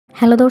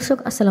Hello দর্শক,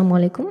 আসসালামু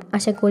আলাইকুম।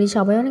 আশা করি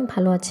সবাই অনেক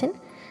ভালো আছেন।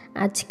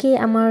 আজকে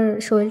আমার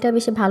শরীরটা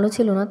বেশি ভালো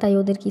ছিল না, তাই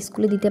ওদেরকে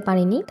স্কুলে দিতে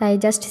পারিনি। তাই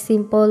জাস্ট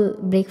সিম্পল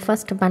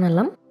ব্রেকফাস্ট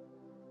বানালাম।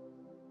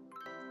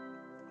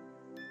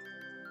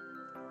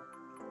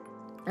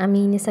 আমি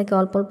নেসাকে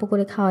অল্প অল্প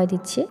করে খাওয়াই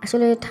দিচ্ছি।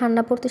 আসলে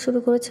ঠান্ডা পড়তে শুরু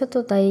করেছে, তো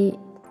তাই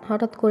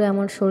হঠাৎ করে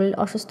আমার শরীর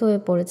অসুস্থ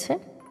হয়ে পড়েছে।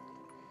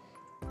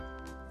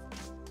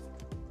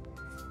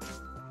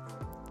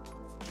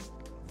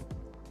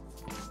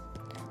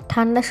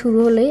 ঠান্ডা শুরু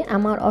হলেই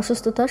আমার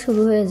অসুস্থতা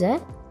শুরু হয়ে যায়।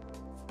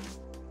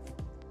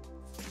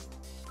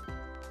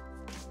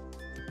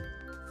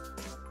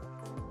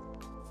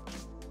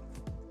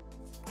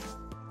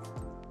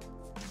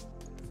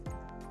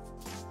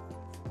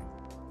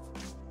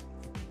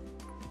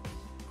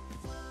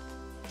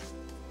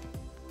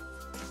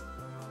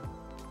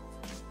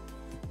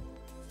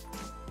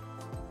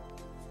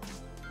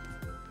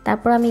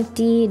 তারপর আমি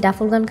একটি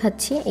ডাফলগান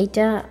খাচ্ছি।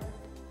 এইটা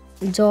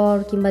জ্বর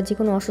কিংবা যে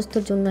কোনো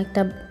অসুস্থর জন্য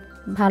একটা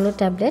ভালো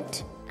ট্যাবলেট।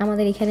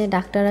 আমাদের এখানে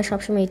ডাক্তাররা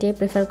সবসময় এটাই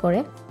প্রেফার করে।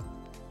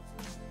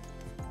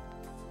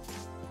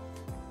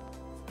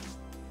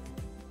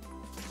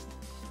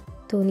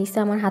 তো নিসা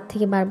আমার হাত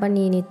থেকে বারবার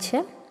নিয়ে নিচ্ছে।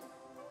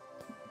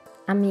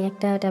 আমি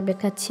একটা ট্যাবলেট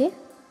খাচ্ছি,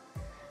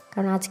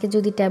 কারণ আজকে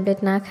যদি ট্যাবলেট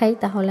না খাই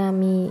তাহলে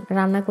আমি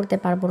রান্না করতে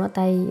পারবো না।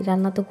 তাই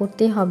রান্না তো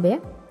করতেই হবে,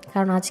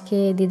 কারণ আজকে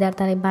দিদার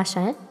তার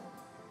বাসায়।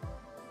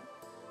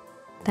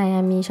 তাই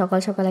আমি সকাল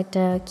সকাল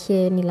একটা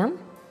খেয়ে নিলাম।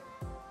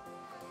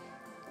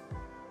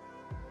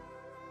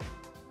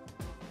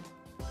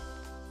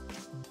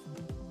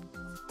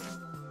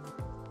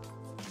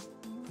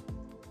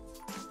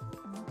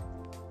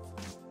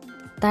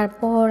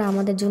 তারপর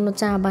আমাদের জন্য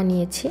চা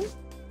বানিয়েছি।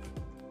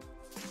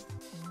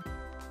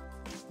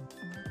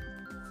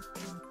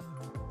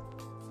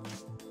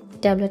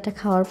 ট্যাবলেটটা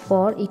খাওয়ার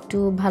পর একটু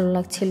ভালো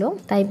লাগছিল,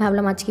 তাই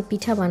ভাবলাম আজকে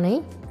পিঠা বানাই।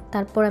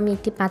 তারপর আমি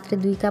একটি পাত্রে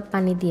 2 কাপ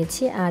পানি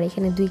দিয়েছি, আর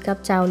এখানে 2 কাপ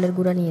চাউলের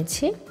গুঁড়া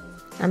নিয়েছি।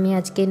 আমি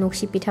আজকে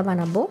নকশি পিঠা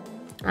বানাবো,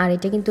 আর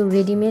এটা কিন্তু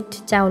রেডিমেড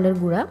চাউলের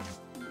গুঁড়া।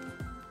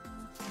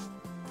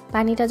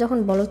 পানিটা যখন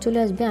বলক চলে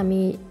আসবে, আমি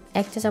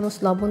 1 চা চামচ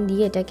লবণ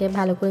দিয়ে এটাকে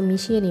ভালো করে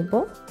মিশিয়ে নিব।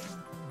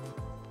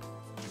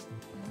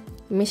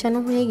 মেশানো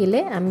হয়ে গেলে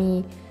আমি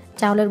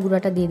চাউলের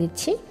গুঁড়াটা দিয়ে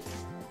দিচ্ছি।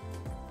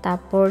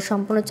 তারপর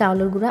সম্পূর্ণ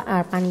চাউলের গুঁড়া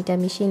আর পানিটা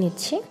মিশিয়ে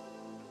নিচ্ছি।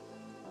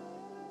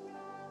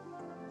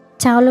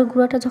 চাউলের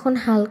গুঁড়াটা যখন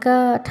হালকা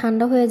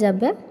ঠান্ডা হয়ে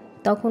যাবে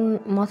তখন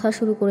মথা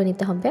শুরু করে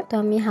নিতে হবে। তো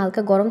আমি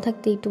হালকা গরম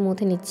থাকতে একটু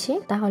মথে নিচ্ছি,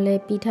 তাহলে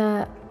পিঠা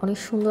অনেক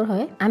সুন্দর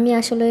হয়। আমি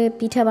আসলে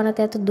পিঠা বানাতে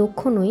এত দক্ষ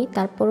নই,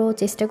 তারপরও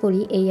চেষ্টা করি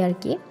এই আর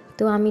কি।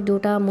 তো আমি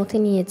ডোটা মথে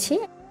নিয়েছি।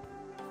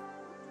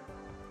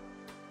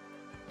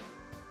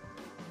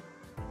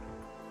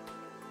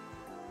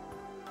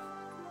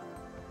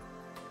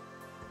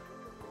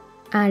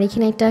 আর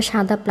এখানে একটা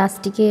সাদা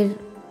প্লাস্টিকের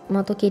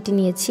মতো কেটে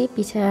নিয়েছি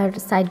পিঠার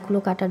সাইডগুলো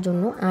কাটার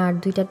জন্য, আর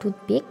 2টা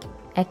টুথপিক,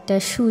 একটা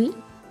সুই,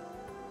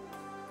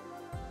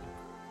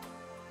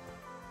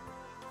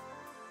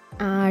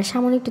 আর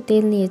সামান্য একটু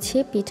তেল নিয়েছি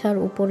পিঠার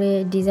উপরে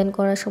ডিজাইন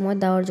করার সময়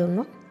দেওয়ার জন্য,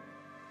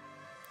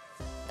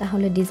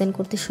 তাহলে ডিজাইন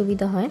করতে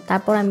সুবিধা হয়।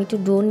 তারপর আমি একটু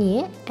ডো নিয়ে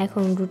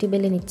এখন রুটি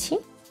বেলে নিচ্ছি।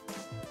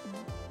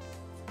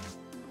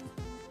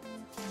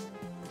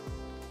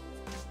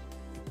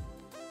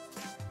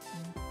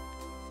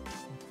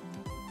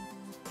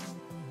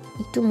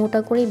 একটু মোটা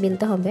করেই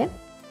বেলতে হবে।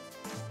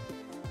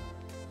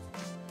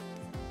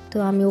 তো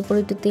আমি উপরে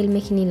একটু তেল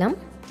মেখে নিলাম।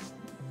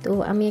 তো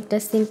আমি একটা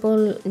সিম্পল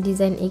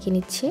ডিজাইন এঁকে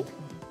নিচ্ছি।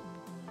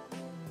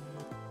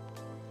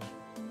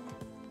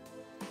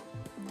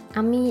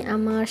 আমি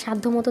আমার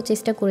সাধ্যমতো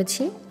চেষ্টা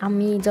করেছি,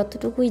 আমি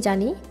যতটুকুই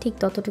জানি ঠিক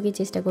ততটুকুই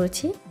চেষ্টা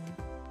করেছি।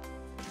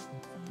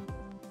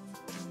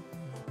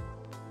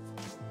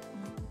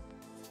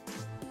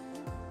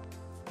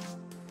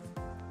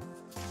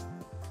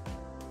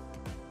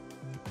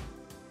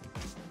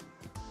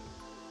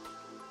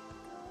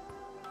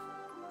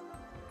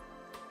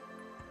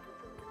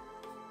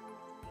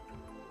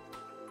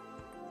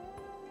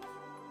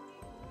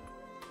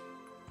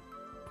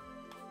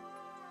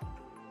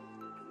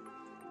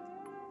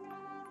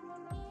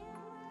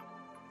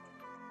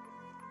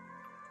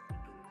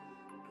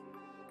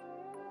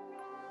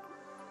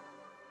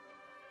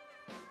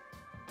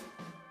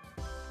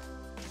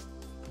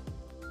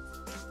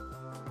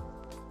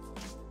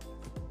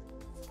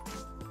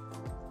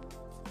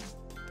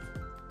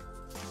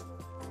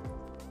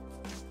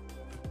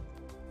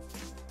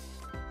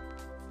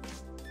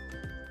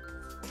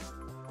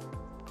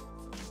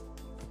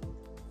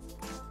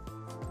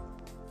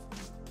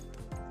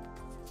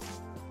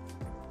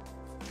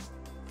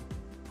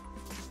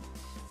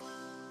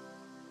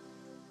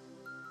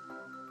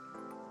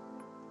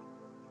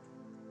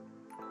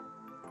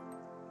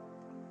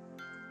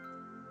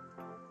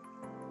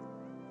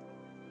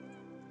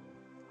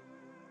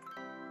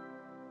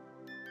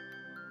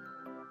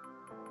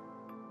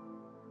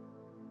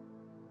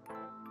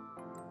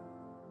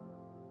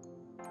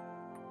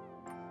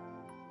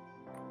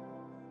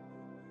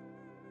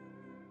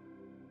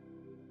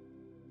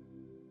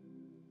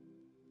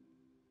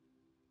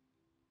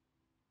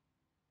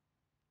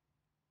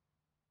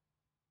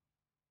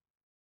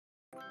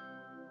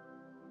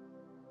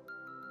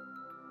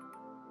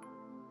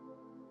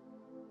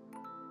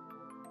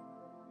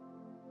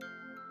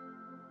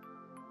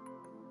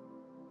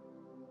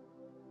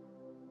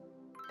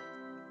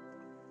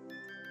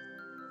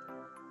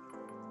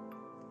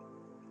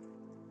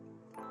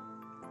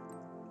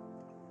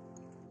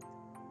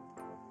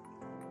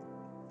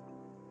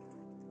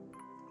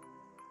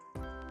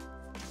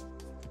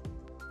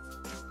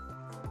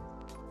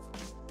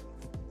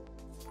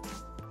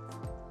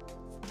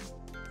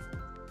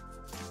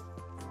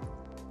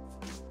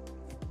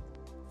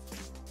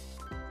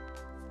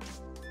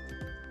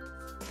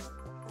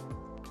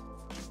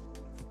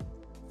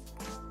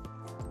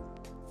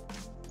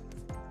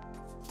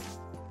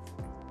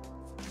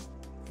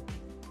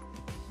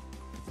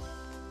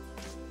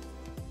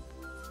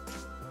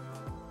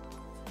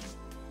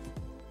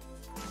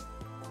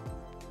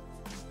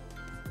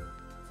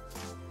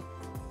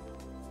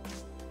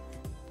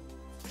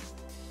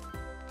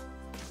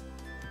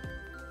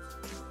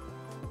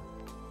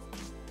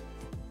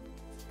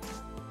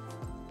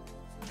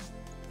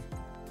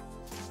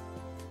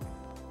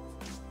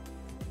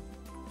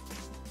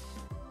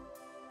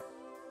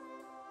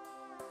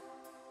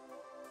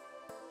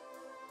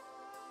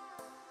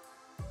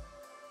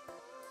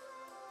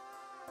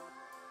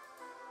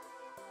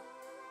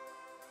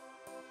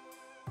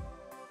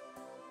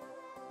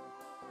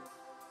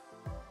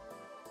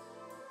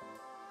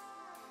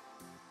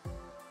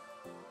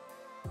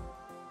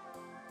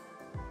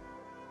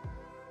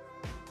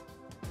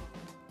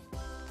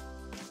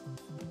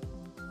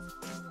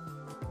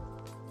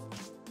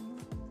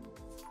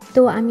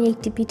 তো আমি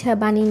একটি পিঠা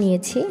বানিয়ে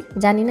নিয়েছি,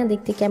 জানি না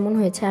দেখতে কেমন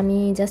হয়েছে। আমি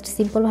জাস্ট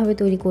সিম্পলভাবে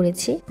তৈরি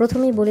করেছি।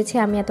 প্রথমেই বলেছি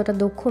আমি এতটা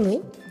দক্ষ নই,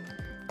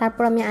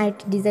 তারপর আমি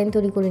আরেকটি ডিজাইন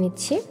তৈরি করে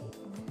নিচ্ছি।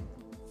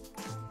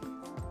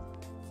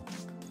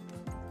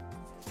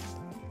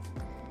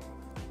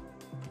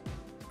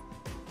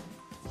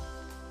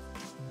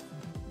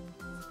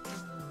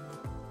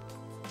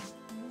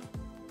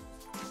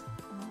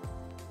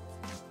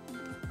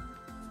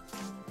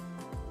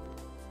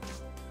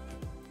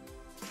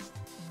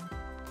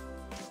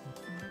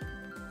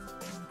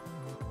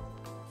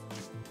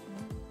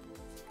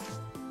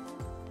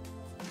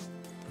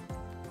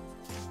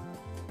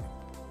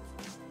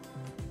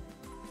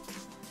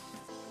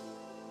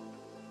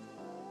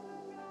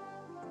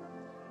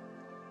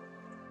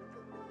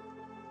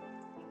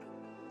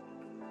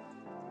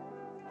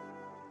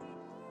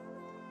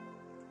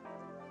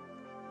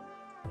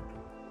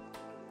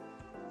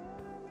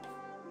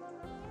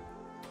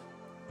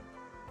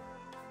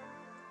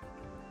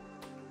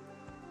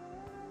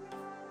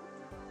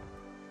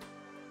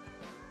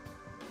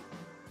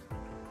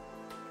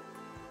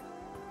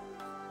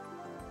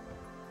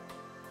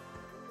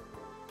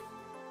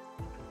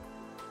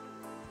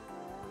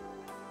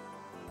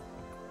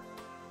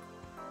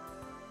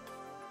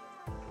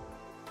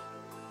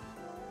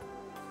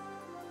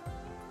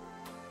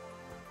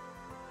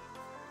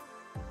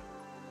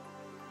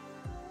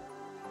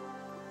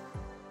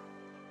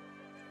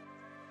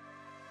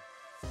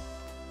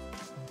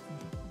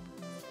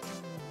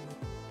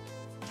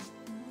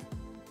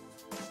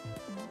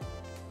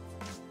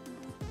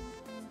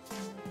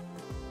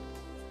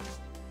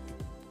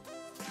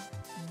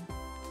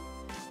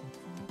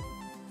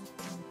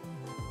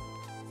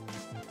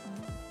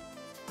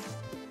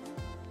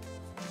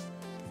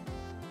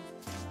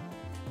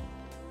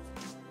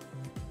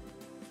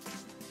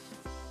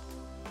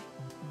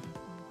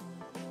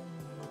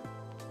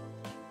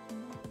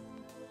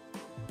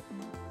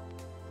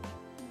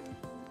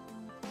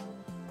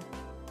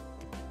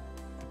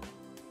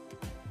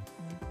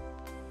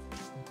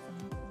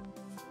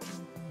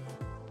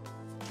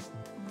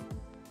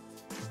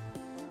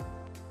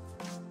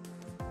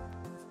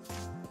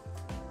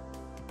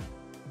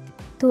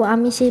 তো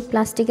আমি সেই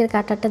প্লাস্টিকের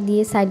কাঁটাটা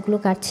দিয়ে সাইডগুলো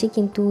কাটছি,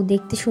 কিন্তু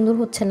দেখতে সুন্দর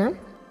হচ্ছে না।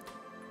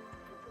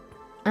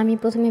 আমি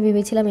প্রথমে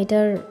ভেবেছিলাম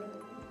এটার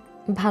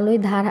ভালোই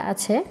ধার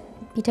আছে,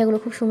 পিঠাগুলো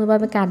খুব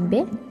সুন্দরভাবে কাটবে,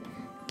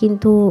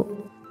 কিন্তু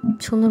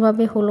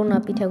সুন্দরভাবে হলো না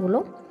পিঠাগুলো।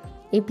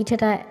 এই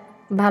পিঠাটা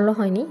ভালো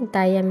হয়নি,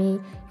 তাই আমি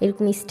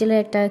এরকম স্টিলের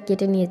একটা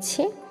কেটে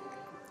নিয়েছি।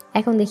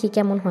 এখন দেখি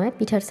কেমন হয়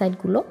পিঠার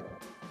সাইডগুলো।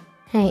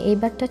 হ্যাঁ,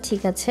 এইবারটা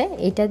ঠিক আছে।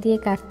 এটা দিয়ে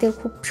কাটতেও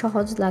খুব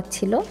সহজ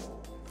লাগছিল,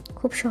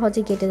 খুব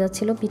সহজে কেটে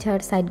যাচ্ছিল পিঠার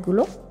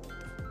সাইডগুলো।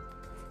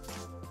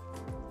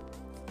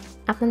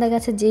 আপনাদের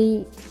কাছে যেই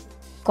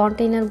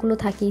কন্টেইনারগুলো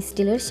থাকে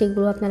স্টিলের,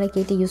 সেগুলো আপনারা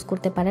কেটে ইউজ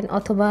করতে পারেন,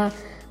 অথবা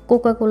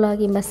কোকাকোলা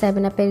কিংবা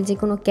 7 আপের যে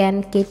কোনো ক্যান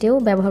কেটেও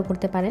ব্যবহার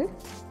করতে পারেন।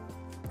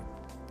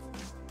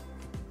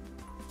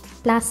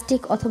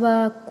 প্লাস্টিক অথবা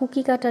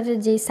কুকি কাটারের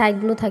যে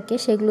সাইডগুলো থাকে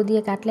সেগুলো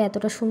দিয়ে কাটলে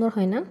এতটা সুন্দর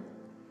হয় না।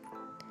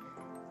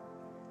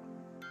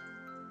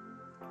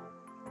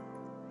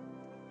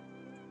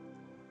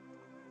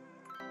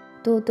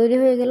 তো তৈরি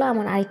হয়ে গেল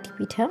আমার আরেকটি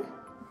পিঠা।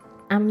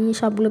 আমি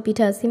সবগুলো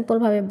পিঠা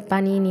সিম্পলভাবে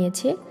বানিয়ে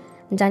নিয়েছি,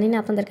 জানি না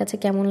আপনাদের কাছে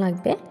কেমন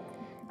লাগবে।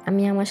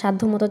 আমি আমার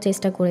সাধ্যমতো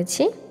চেষ্টা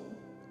করেছি।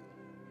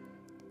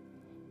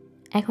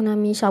 এখন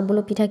আমি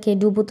সবগুলো পিঠাকে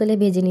ডুবো তেলে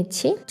ভেজে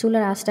নিচ্ছি।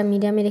 চুলার আঁচটা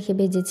মিডিয়ামে রেখে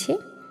ভেজেছি।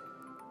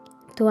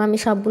 তো আমি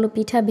সবগুলো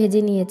পিঠা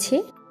ভেজে নিয়েছি।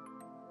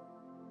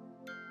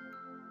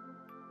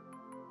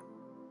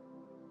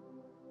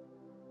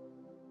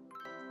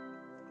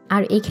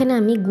 আর এখানে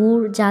আমি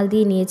গুড় জাল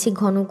দিয়ে নিয়েছি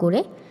ঘন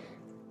করে।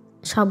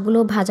 সবগুলো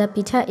ভাজা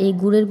পিঠা এই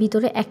গুড়ের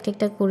ভিতরে একটা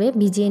একটা করে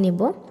ভিজিয়ে নেব,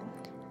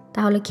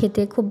 তাহলে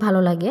খেতে খুব ভালো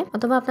লাগে।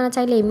 অথবা আপনারা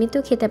চাইলে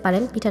এমনিতেও খেতে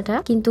পারেন পিঠাটা,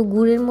 কিন্তু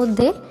গুড়ের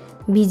মধ্যে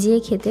ভিজিয়ে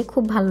খেতে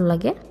খুব ভালো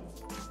লাগে।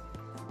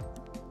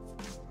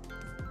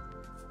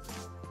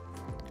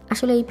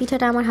 আসলে এই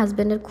পিঠাটা আমার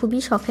হাজব্যান্ডের খুবই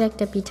শখের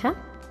একটা পিঠা,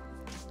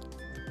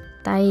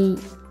 তাই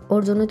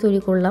ওর জন্য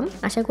তৈরি করলাম।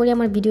 আশা করি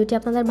আমার ভিডিওটি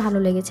আপনাদের ভালো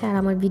লেগেছে, আর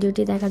আমার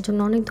ভিডিওটি দেখার জন্য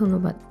অনেক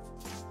ধন্যবাদ।